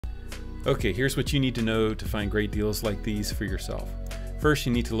Okay, here's what you need to know to find great deals like these for yourself. First,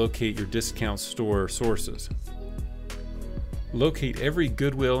 you need to locate your discount store sources. Locate every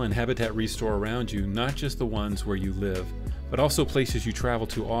Goodwill and Habitat Restore around you, not just the ones where you live, but also places you travel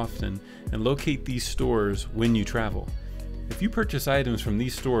to often, and locate these stores when you travel. If you purchase items from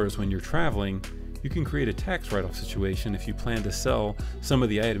these stores when you're traveling, you can create a tax write-off situation if you plan to sell some of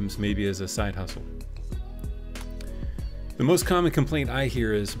the items maybe as a side hustle. The most common complaint I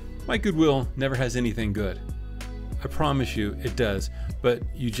hear is, my Goodwill never has anything good. I promise you it does, but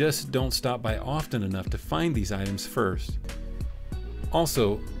you just don't stop by often enough to find these items first.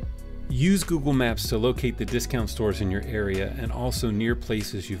 Also, use Google Maps to locate the discount stores in your area and also near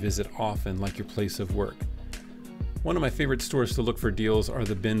places you visit often, like your place of work. One of my favorite stores to look for deals are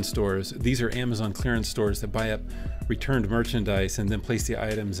the bin stores. These are Amazon clearance stores that buy up returned merchandise and then place the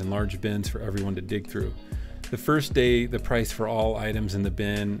items in large bins for everyone to dig through. The first day, the price for all items in the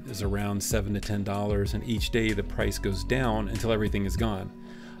bin is around $7 to $10, and each day the price goes down until everything is gone.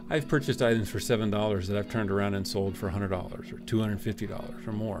 I've purchased items for $7 that I've turned around and sold for $100 or $250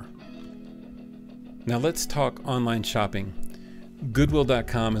 or more. Now let's talk online shopping.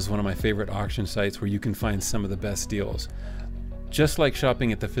 Goodwill.com is one of my favorite auction sites where you can find some of the best deals. Just like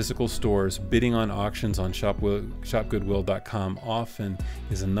shopping at the physical stores, bidding on auctions on shopgoodwill.com often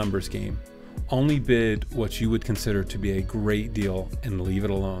is a numbers game. Only bid what you would consider to be a great deal and leave it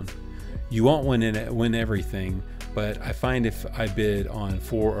alone. You won't win everything, but I find if I bid on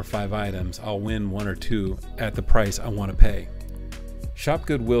 4 or 5 items, I'll win 1 or 2 at the price I want to pay.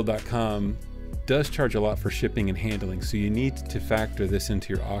 Shopgoodwill.com does charge a lot for shipping and handling, so you need to factor this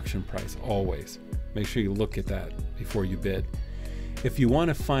into your auction price always. Make sure you look at that before you bid. If you want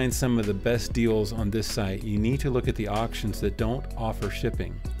to find some of the best deals on this site, you need to look at the auctions that don't offer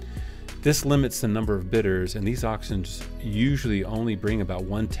shipping. This limits the number of bidders, and these auctions usually only bring about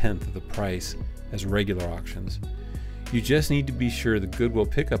 1/10 of the price as regular auctions. You just need to be sure the Goodwill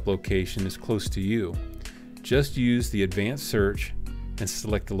pickup location is close to you. Just use the advanced search and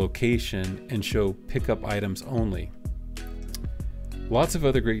select the location and show pickup items only. Lots of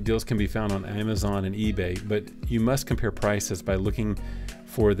other great deals can be found on Amazon and eBay, but you must compare prices by looking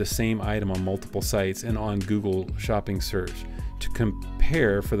for the same item on multiple sites and on Google Shopping Search to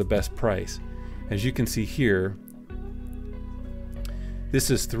compare for the best price. As you can see here,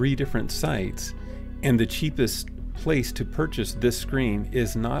 this is 3 different sites, and the cheapest place to purchase this screen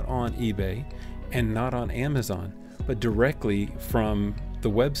is not on eBay and not on Amazon, but directly from the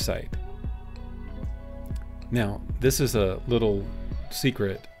website. Now, this is a little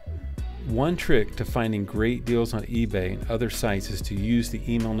secret. One trick to finding great deals on eBay and other sites is to use the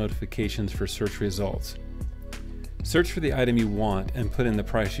email notifications for search results. Search for the item you want and put in the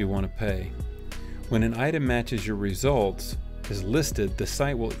price you want to pay. When an item matches your results is listed, the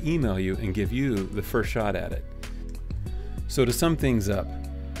site will email you and give you the first shot at it. So to sum things up,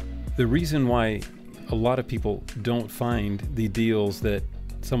 the reason why a lot of people don't find the deals that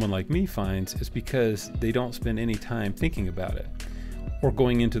someone like me finds is because they don't spend any time thinking about it or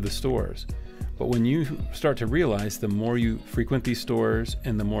going into the stores. But when you start to realize, the more you frequent these stores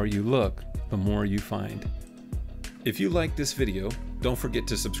and the more you look, the more you find. If you like this video, don't forget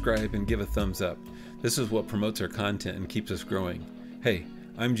to subscribe and give a thumbs up. This is what promotes our content and keeps us growing. Hey,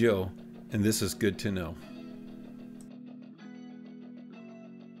 I'm Joe, and this is Good to Know.